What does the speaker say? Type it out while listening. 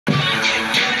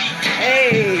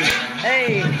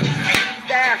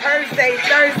HERSDAY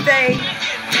Thursday.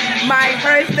 My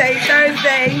HERSDAY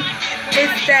Thursday.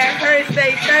 It's that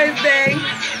HERSDAY Thursday.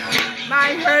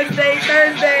 My HERSDAY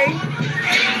Thursday.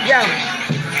 Yo.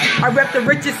 I rep the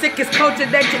richest, sickest culture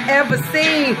that you ever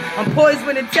seen. I'm poised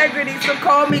with integrity, so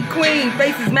call me queen.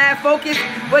 Faces mad focused,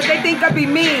 but they think I be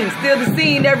mean. Still the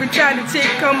scene every time the chick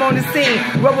come on the scene.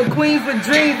 Roll with queens with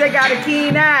dreams, they got a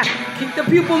keen eye. Keep the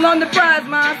pupil on the prize,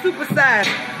 man, supersize.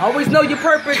 Always know your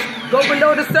purpose, go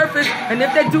below the surface. And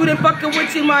if that dude ain't fucking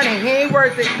with you, man, he ain't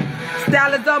worth it.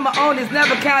 Style is on my own, it's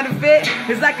never counterfeit.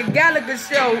 It's like a Gallagher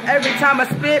show every time I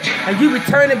spit. And you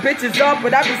returning bitches off,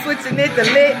 but I be switching it to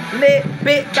lit,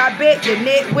 bit by bit, you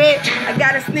nitwit. I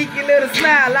got a sneaky little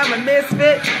smile, I'm a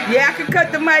misfit. Yeah, I can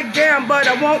cut the mic down, but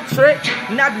I won't trick.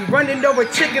 And I be running over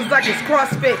chickens like it's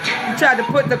CrossFit. You try to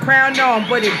put the crown on,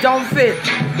 but it don't fit,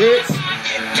 bitch.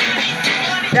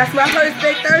 That's my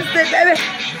HERSDAY Thursday, baby.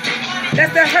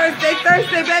 That's the HERSDAY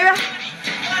Thursday, baby.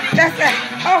 That's that,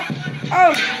 oh.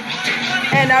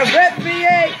 And I rep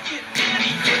VA.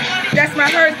 That's my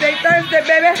HERSDAY Thursday,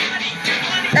 baby.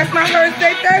 That's my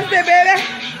HERSDAY Thursday, baby.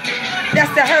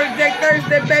 That's the HERSDAY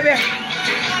Thursday, baby.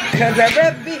 Cause I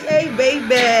rep VA,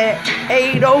 baby.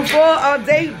 804 all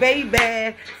day,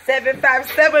 baby.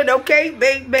 757, okay,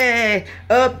 baby.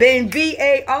 Up in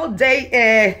VA all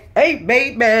day, hey,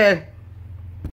 baby.